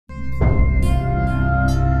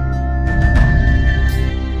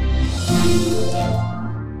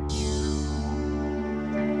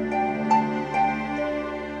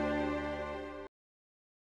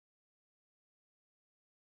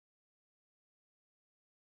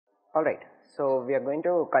Alright, so we are going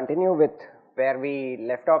to continue with where we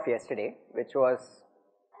left off yesterday, which was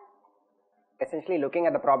essentially looking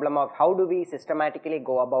at the problem of how do we systematically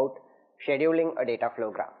go about scheduling a data flow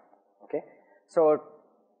graph. Okay, so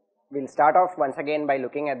we'll start off once again by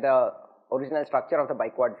looking at the original structure of the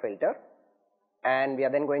backward filter, and we are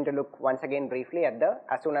then going to look once again briefly at the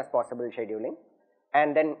as soon as possible scheduling,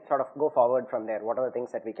 and then sort of go forward from there. What are the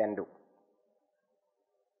things that we can do?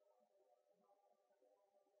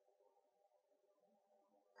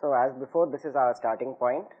 So as before, this is our starting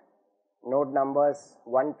point. Node numbers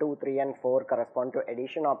 1, 2, 3 and 4 correspond to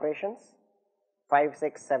addition operations. 5,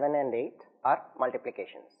 6, 7 and 8 are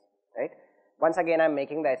multiplications, right? Once again, I am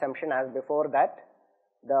making the assumption as before that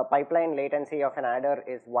the pipeline latency of an adder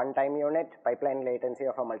is 1 time unit, pipeline latency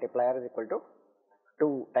of a multiplier is equal to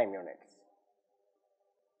 2 time units.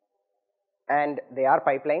 And they are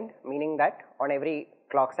pipelined, meaning that on every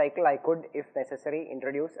clock cycle I could, if necessary,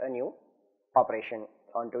 introduce a new operation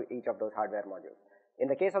onto each of those hardware modules. In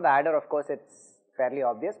the case of the adder, of course, it's fairly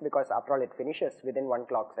obvious because after all it finishes within one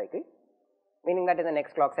clock cycle, meaning that in the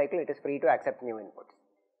next clock cycle it is free to accept new inputs.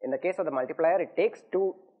 In the case of the multiplier, it takes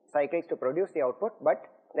 2 cycles to produce the output, but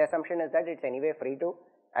the assumption is that it's anyway free to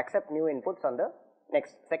accept new inputs on the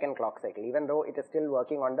next second clock cycle, even though it is still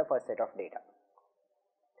working on the first set of data.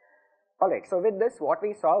 Alright, so with this what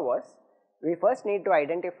we saw was, we first need to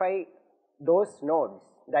identify those nodes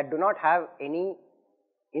that do not have any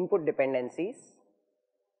input dependencies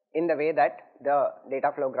in the way that the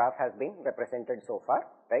data flow graph has been represented so far,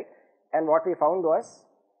 right? And what we found was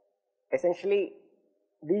essentially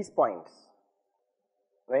these points,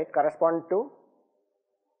 right, correspond to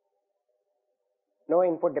no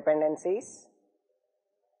input dependencies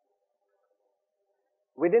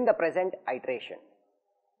within the present iteration.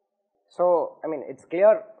 So, I mean, it's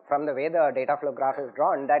clear from the way the data flow graph is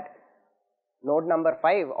drawn that node number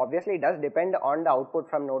 5 obviously does depend on the output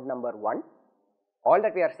from node number 1. All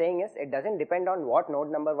that we are saying is it does not depend on what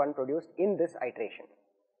node number 1 produced in this iteration,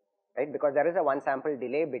 right, because there is a one sample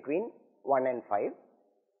delay between 1 and 5.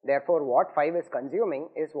 Therefore, what 5 is consuming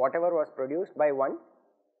is whatever was produced by one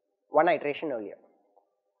iteration earlier.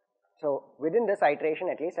 So, within this iteration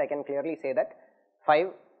at least I can clearly say that 5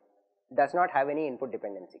 does not have any input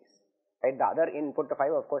dependencies, right. The other input to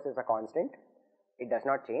 5 of course is a constant, it does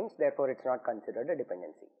not change, therefore it is not considered a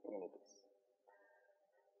dependency in any case.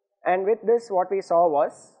 And with this what we saw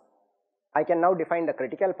was, I can now define the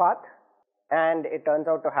critical path, and it turns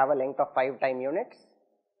out to have a length of 5 time units,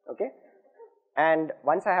 okay. And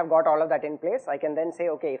once I have got all of that in place, I can then say,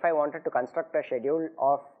 okay, if I wanted to construct a schedule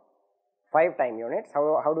of 5 time units,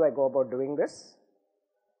 how do I go about doing this?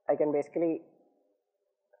 I can basically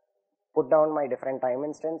put down my different time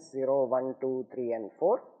instance 0, 1, 2, 3 and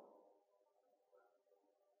 4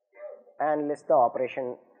 and list the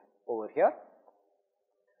operation over here.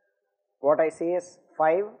 What I see is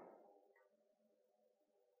 5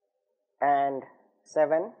 and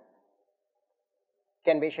 7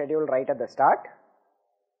 can be scheduled right at the start.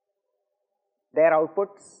 Their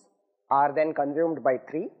outputs are then consumed by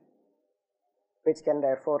 3, which can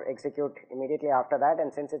therefore execute immediately after that,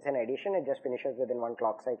 and since it's an addition, it just finishes within one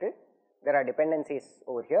clock cycle. There are dependencies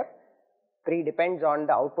over here. 3 depends on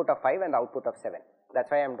the output of 5 and the output of 7. That's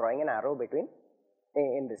why I am drawing an arrow between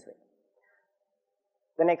in this way.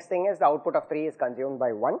 The next thing is the output of 3 is consumed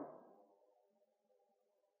by 1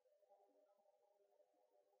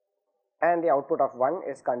 and the output of 1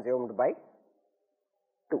 is consumed by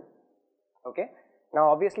 2, okay. Now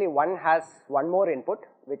obviously 1 has one more input,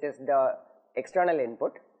 which is the external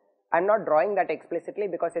input. I am not drawing that explicitly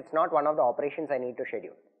because it is not one of the operations I need to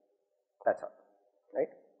schedule, that is all, right.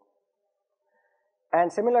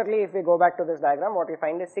 And similarly, if we go back to this diagram, what we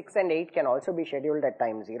find is 6 and 8 can also be scheduled at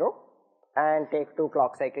time 0 and take 2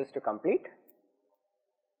 clock cycles to complete.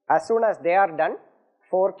 As soon as they are done,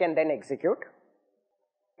 4 can then execute.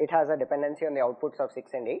 It has a dependency on the outputs of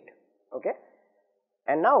 6 and 8, okay.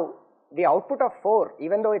 And now the output of 4,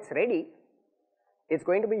 even though it is ready, is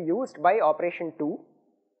going to be used by operation 2,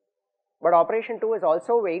 but operation 2 is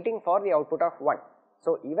also waiting for the output of 1.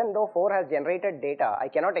 So even though 4 has generated data, I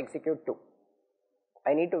cannot execute 2.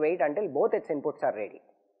 I need to wait until both its inputs are ready,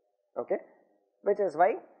 okay, which is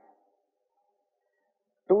why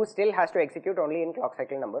 2 still has to execute only in clock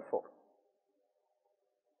cycle number 4,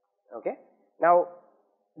 okay. Now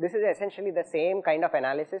this is essentially the same kind of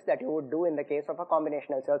analysis that you would do in the case of a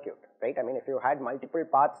combinational circuit, right. I mean, if you had multiple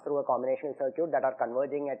paths through a combinational circuit that are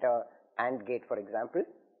converging at a AND gate, for example,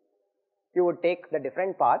 you would take the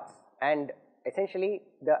different paths and essentially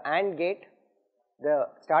the AND gate, the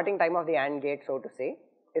starting time of the AND gate, so to say,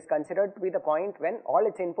 is considered to be the point when all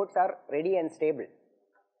its inputs are ready and stable,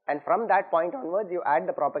 and from that point onwards you add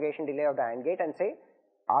the propagation delay of the AND gate and say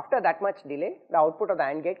after that much delay the output of the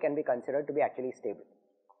AND gate can be considered to be actually stable,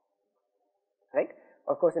 right.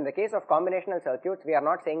 Of course, in the case of combinational circuits we are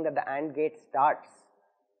not saying that the AND gate starts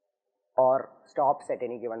or stops at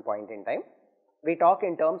any given point in time. We talk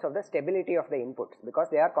in terms of the stability of the inputs because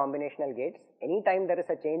they are combinational gates. Anytime there is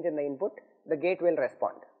a change in the input, the gate will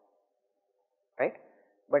respond, right.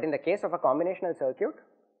 But in the case of a combinational circuit,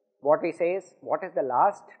 what we say is what is the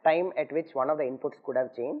last time at which one of the inputs could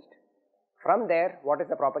have changed. From there, what is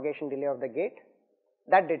the propagation delay of the gate?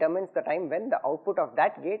 That determines the time when the output of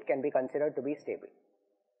that gate can be considered to be stable.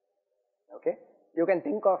 Okay. You can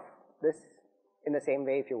think of this in the same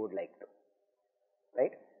way if you would like to,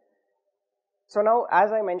 right. So now,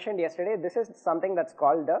 as I mentioned yesterday, this is something that's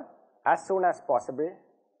called the as soon as possible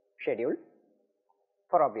schedule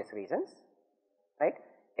for obvious reasons, right.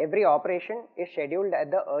 Every operation is scheduled at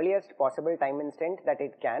the earliest possible time instant that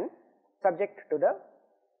it can, subject to the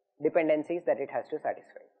dependencies that it has to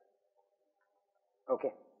satisfy.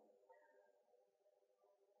 Okay.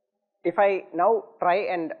 If I now try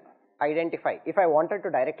and identify, if I wanted to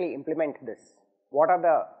directly implement this, what are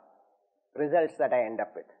the results that I end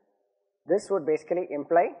up with? This would basically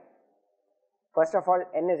imply, first of all,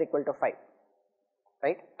 n is equal to 5,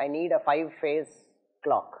 right. I need a 5-phase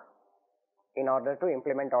clock in order to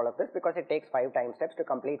implement all of this because it takes 5 time steps to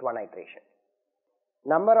complete one iteration.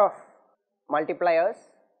 Number of multipliers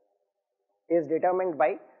is determined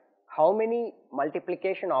by how many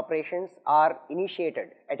multiplication operations are initiated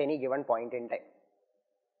at any given point in time,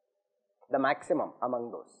 the maximum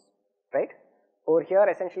among those, right. Over here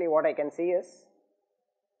essentially what I can see is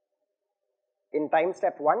in time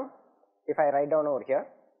step 1, if I write down over here,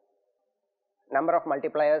 number of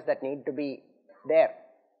multipliers that need to be there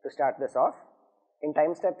to start this off, in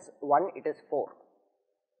time steps 1 it is 4,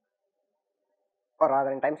 or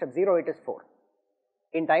rather in time step 0 it is 4.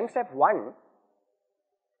 In time step 1,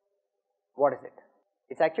 what is it?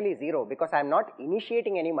 It's actually 0 because I am not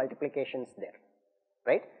initiating any multiplications there,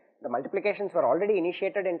 right. The multiplications were already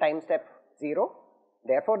initiated in time step 0,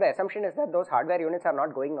 therefore the assumption is that those hardware units are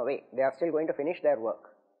not going away, they are still going to finish their work.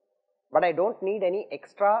 But I don't need any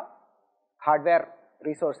extra hardware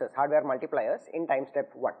resources, hardware multipliers in time step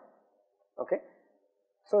 1, okay.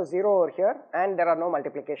 So 0 over here and there are no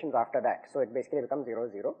multiplications after that, so it basically becomes 0,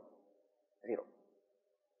 0, 0.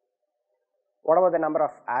 What about the number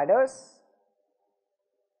of adders?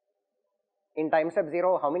 In time step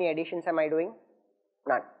 0, how many additions am I doing?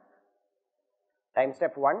 None. Time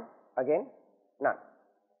step 1, again none.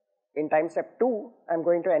 In time step 2, I am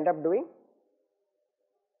going to end up doing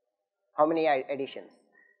how many additions?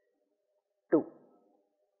 2.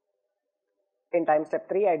 In time step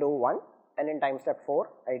 3, I do 1, and in time step 4,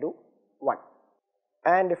 I do 1.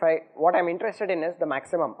 And what I am interested in is the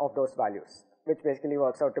maximum of those values, which basically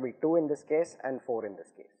works out to be 2 in this case and 4 in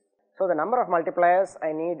this case. So the number of multipliers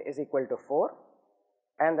I need is equal to 4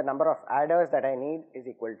 and the number of adders that I need is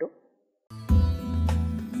equal to